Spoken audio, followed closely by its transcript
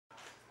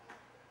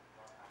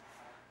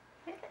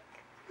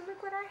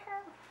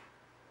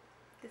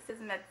This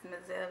is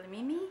Mademoiselle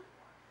Mimi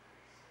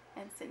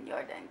and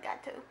Senor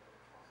Gato.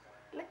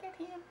 Look at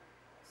him.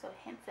 So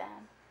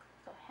handsome.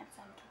 So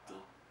handsome kitty.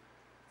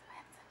 So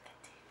handsome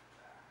kitty.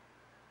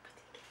 Pretty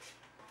kitty.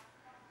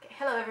 Okay,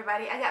 hello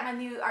everybody. I got my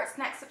new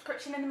Artsnacks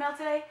subscription in the mail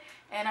today,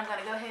 and I'm going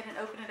to go ahead and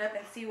open it up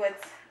and see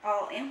what's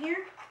all in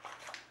here.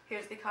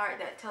 Here's the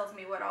card that tells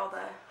me what all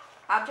the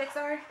objects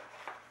are.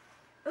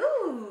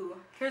 Ooh,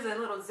 here's a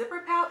little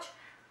zipper pouch.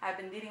 I've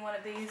been needing one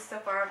of these. So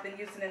far I've been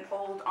using an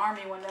old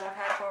army one that I've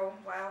had for a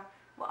while.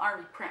 Well,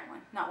 army print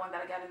one, not one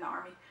that I got in the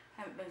army.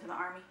 I haven't been to the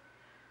army.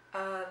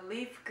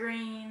 Leaf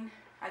green.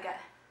 I got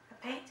a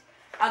paint.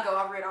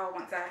 I'll read all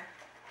once I...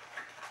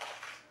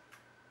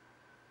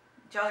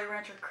 Jolly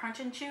Rancher Crunch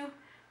and Chew.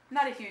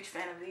 Not a huge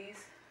fan of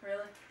these,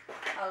 really.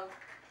 I'll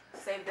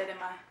save that in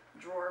my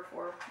drawer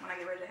for when I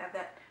get ready to have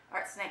that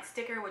Artsnacks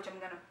sticker, which I'm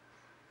going to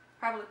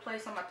probably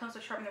place on my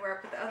pencil sharpener where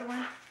I put the other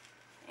one.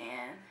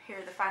 And here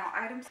are the final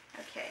items.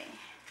 Okay,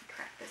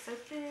 crack this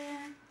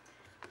open.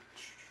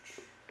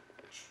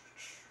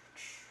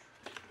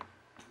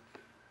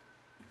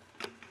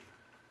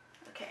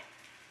 Okay.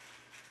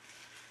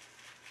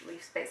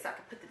 Leave space so I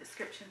can put the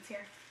descriptions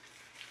here.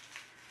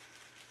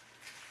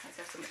 I just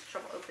have so much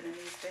trouble opening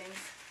these things.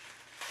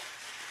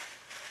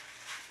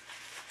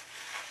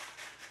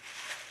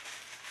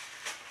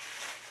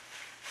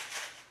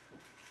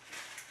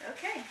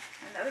 Okay,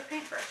 another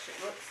paintbrush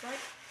it looks like.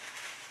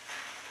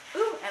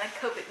 Ooh, and a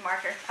Copic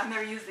marker. I've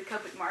never used the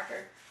Copic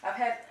marker. I've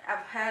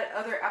had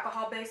other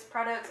alcohol-based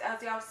products,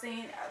 as y'all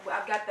seen.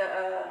 I've got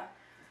the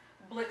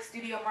Blick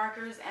Studio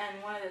markers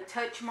and one of the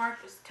Touch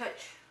markers.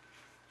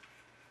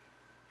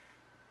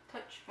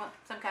 Well,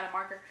 some kind of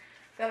marker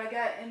that I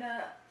got in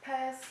a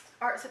past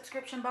art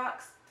subscription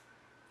box.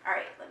 All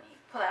right, let me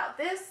pull out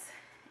this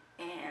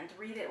and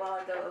read it while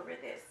I go over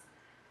this.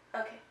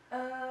 Okay,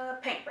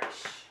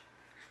 paintbrush.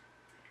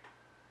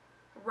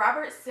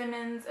 Robert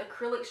Simmons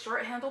acrylic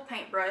short handle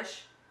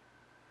paintbrush.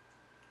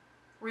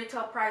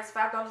 Retail price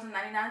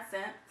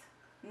 $5.99.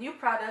 New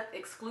product,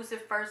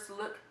 exclusive first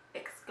look.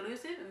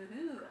 Exclusive?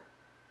 Ooh.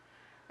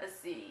 Let's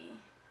see.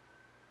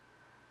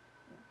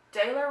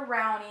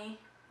 Daler-Rowney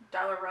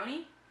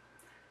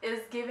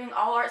is giving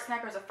all art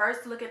snackers a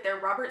first look at their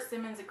Robert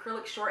Simmons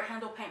acrylic short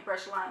handle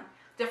paintbrush line.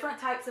 Different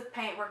types of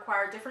paint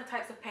require different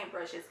types of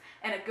paintbrushes,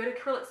 and a good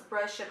acrylics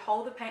brush should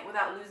hold the paint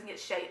without losing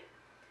its shape.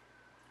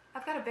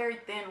 I've got a very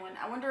thin one.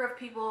 I wonder if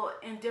people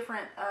in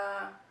different,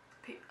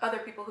 other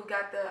people who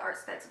got the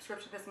Artsnacks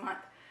subscription this month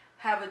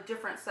have a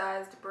different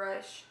sized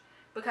brush.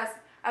 Because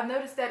I've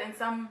noticed that in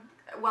some,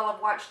 while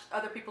I've watched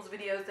other people's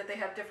videos, that they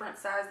have different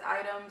sized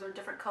items or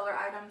different color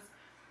items.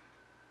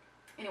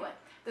 Anyway,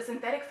 the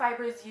synthetic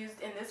fibers used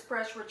in this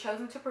brush were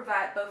chosen to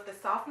provide both the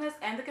softness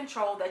and the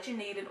control that you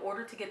need in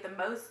order to get the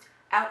most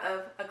out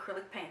of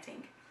acrylic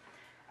painting.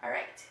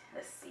 Alright,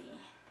 let's see.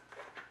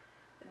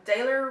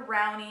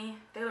 Daler-Rowney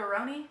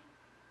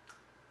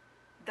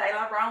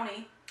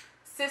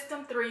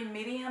System 3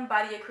 medium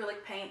body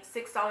acrylic paint,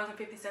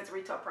 $6.50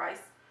 retail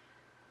price.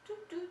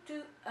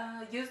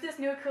 Use this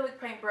new acrylic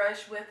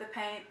paintbrush with the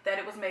paint that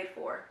it was made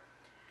for.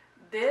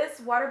 This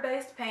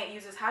water-based paint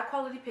uses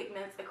high-quality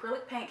pigments.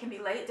 Acrylic paint can be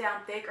laid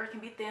down thick or can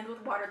be thinned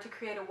with water to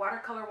create a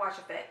watercolor wash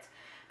effect.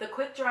 The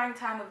quick drying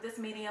time of this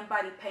medium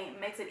body paint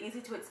makes it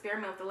easy to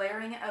experiment with the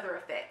layering and other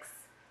effects.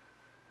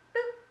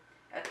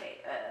 Boop.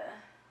 Okay,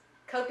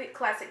 Copic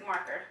Classic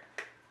marker,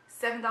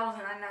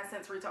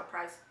 $7.99 retail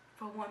price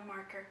for one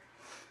marker.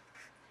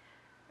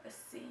 Let's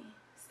see.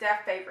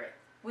 Staff favorite.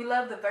 We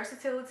love the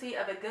versatility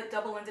of a good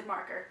double-ended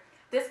marker.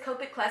 This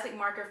Copic Classic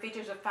marker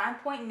features a fine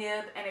point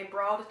nib and a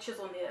broad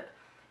chisel nib.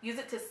 Use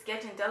it to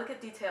sketch in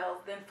delicate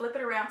details, then flip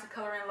it around to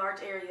color in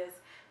large areas.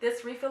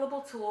 This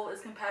refillable tool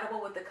is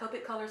compatible with the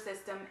Copic color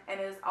system and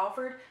is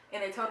offered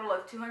in a total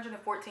of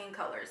 214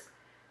 colors.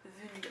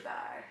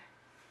 Wunderbar.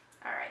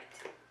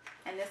 Alright.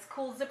 And this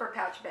cool zipper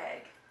pouch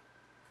bag.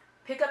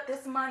 Pick up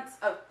this month's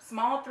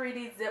small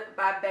 3D zip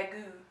by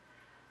Bagoo.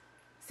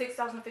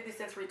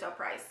 $6.50 retail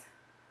price.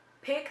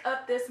 Pick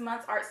up this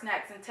month's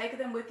Artsnacks and take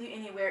them with you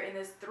anywhere in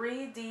this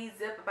 3D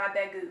zip by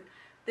Bagoo.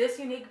 This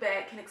unique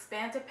bag can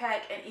expand to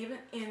pack and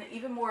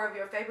even more of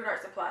your favorite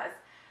art supplies.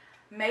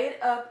 Made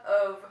up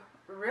of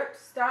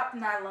ripstop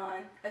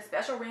nylon, a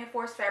special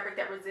reinforced fabric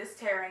that resists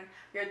tearing,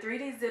 your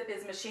 3D zip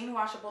is machine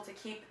washable to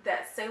keep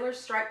that sailor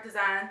stripe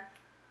design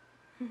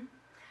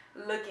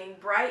looking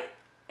bright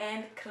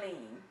and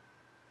clean.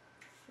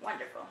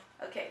 Wonderful.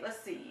 Okay, let's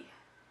see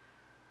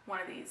one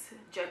of these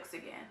jokes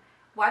again.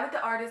 Why did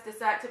the artist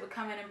decide to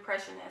become an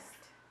impressionist?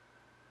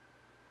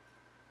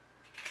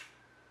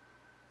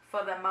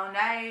 For the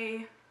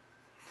Monet.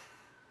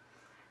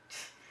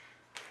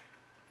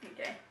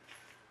 Okay.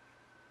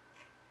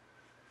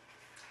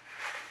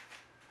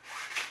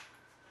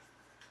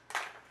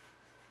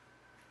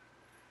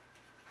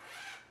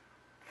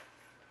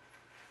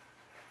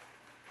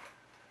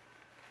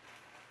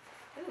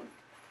 Ooh.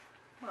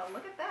 Well,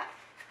 look at that.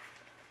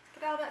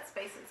 Look at all that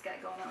space it's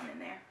got going on in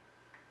there.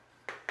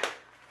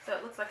 So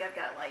it looks like I've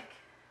got like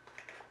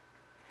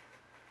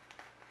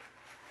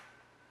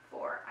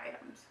 4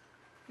 items.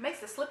 Makes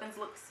the slippings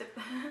look,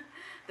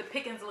 the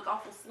pickings look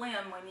awful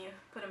slim when you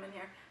put them in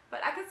here.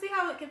 But I can see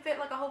how it can fit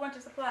like a whole bunch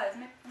of supplies.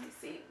 Let me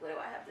see, what do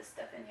I have this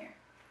stuff in here?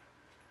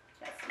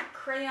 Got some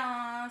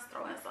crayons,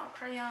 throw in some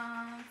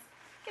crayons.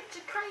 Get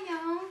your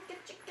crayon,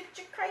 get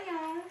your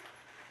crayon.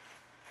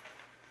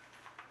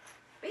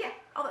 But yeah,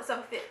 all that stuff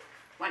will fit.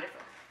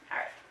 Wonderful. All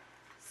right,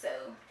 so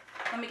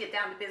let me get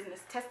down to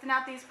business, testing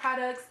out these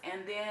products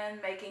and then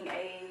making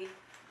a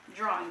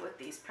drawing with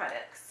these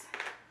products.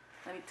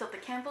 Let me tilt the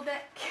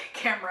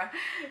camera.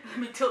 Let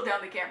me tilt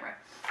down the camera.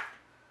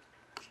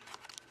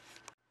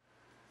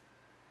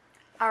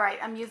 All right,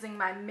 I'm using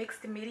my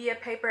mixed media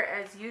paper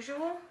as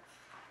usual.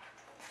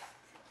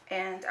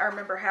 And I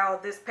remember how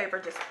this paper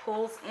just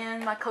pulls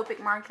in my Copic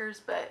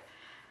markers, but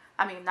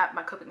I mean, not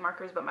my Copic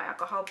markers, but my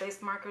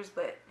alcohol-based markers,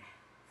 but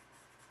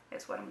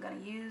that's what I'm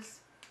gonna use.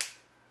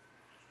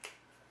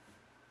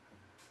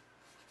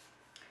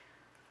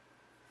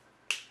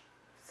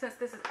 Since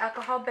this is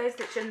alcohol-based,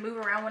 it shouldn't move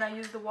around when I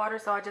use the water,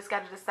 so I just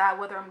gotta decide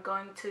whether I'm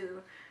going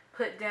to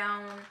put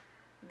down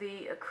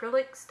the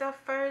acrylic stuff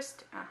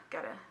first.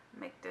 Gotta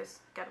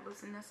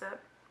loosen this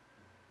up.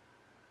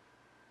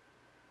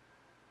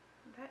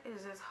 That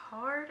is as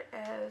hard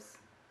as,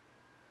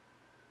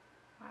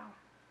 wow.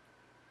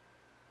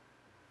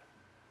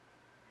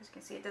 As you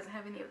can see, it doesn't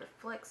have any of the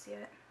flecks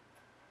yet.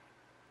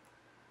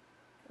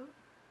 Ooh.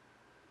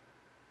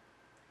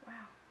 Wow.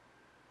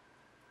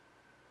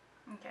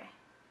 Okay,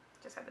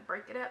 just have to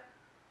break it up.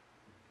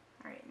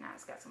 All right, now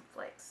it's got some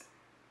flecks.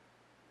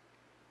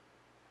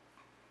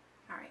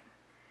 All right,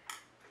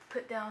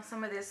 put down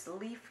some of this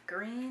leaf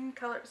green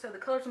color. So the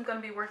colors I'm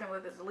going to be working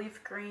with is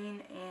leaf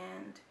green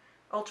and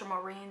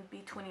ultramarine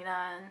B29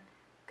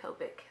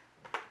 Copic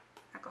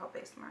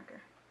alcohol-based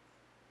marker.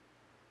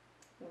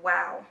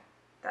 Wow,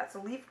 that's a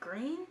leaf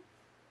green?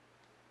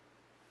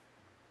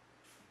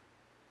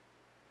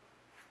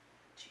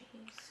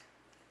 Jeez,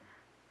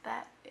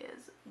 that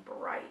is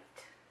bright.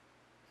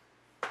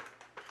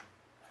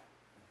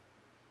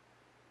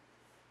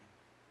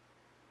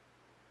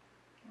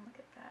 Look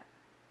at that.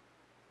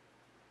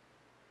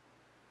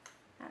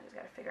 I just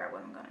got to figure out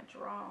what I'm going to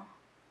draw.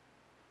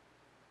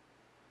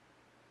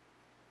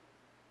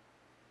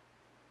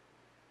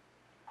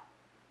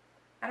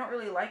 I don't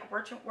really like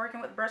working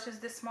with brushes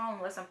this small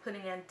unless I'm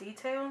putting in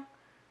detail.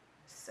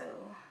 So,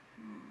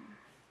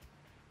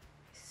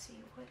 let's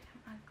see, what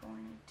am I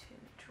going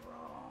to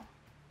draw?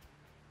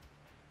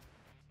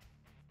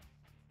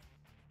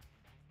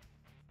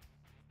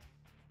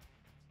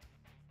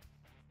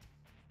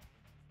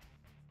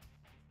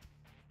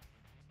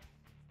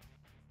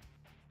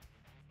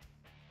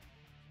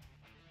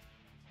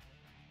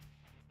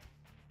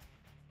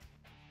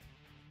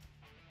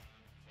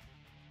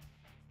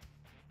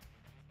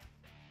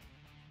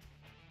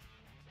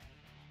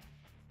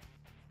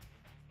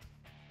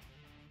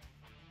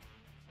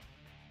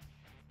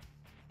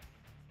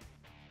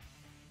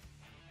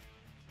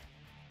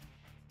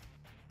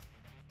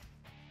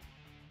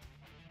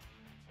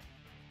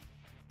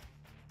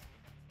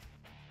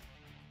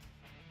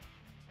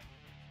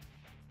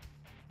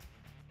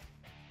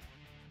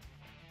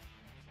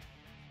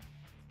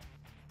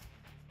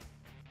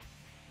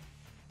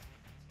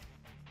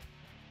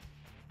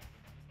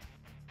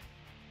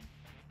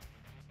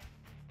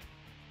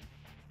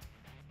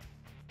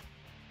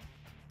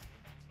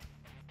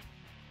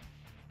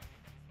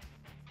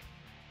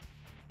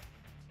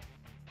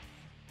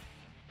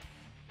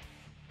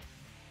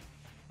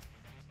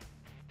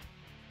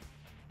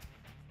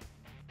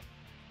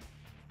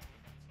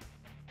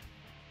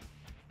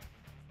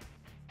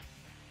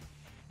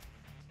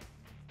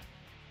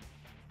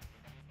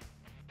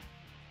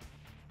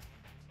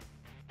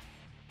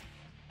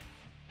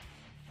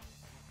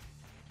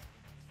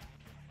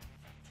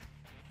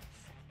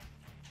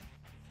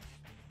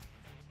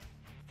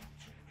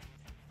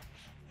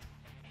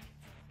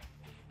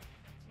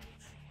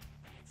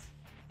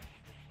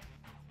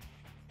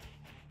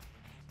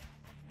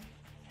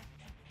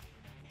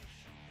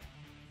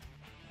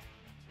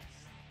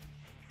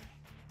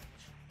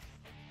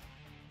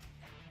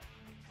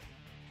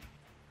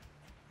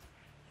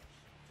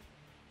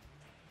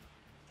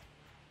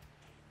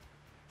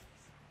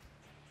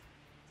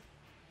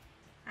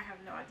 I have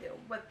no idea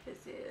what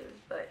this is,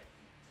 but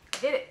I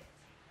did it.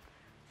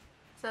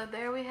 So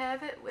there we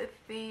have it with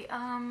the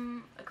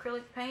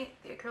acrylic paint,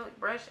 the acrylic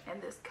brush,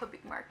 and this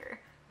Copic marker.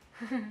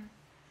 Thanks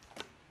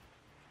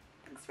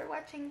for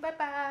watching. Bye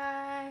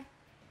bye.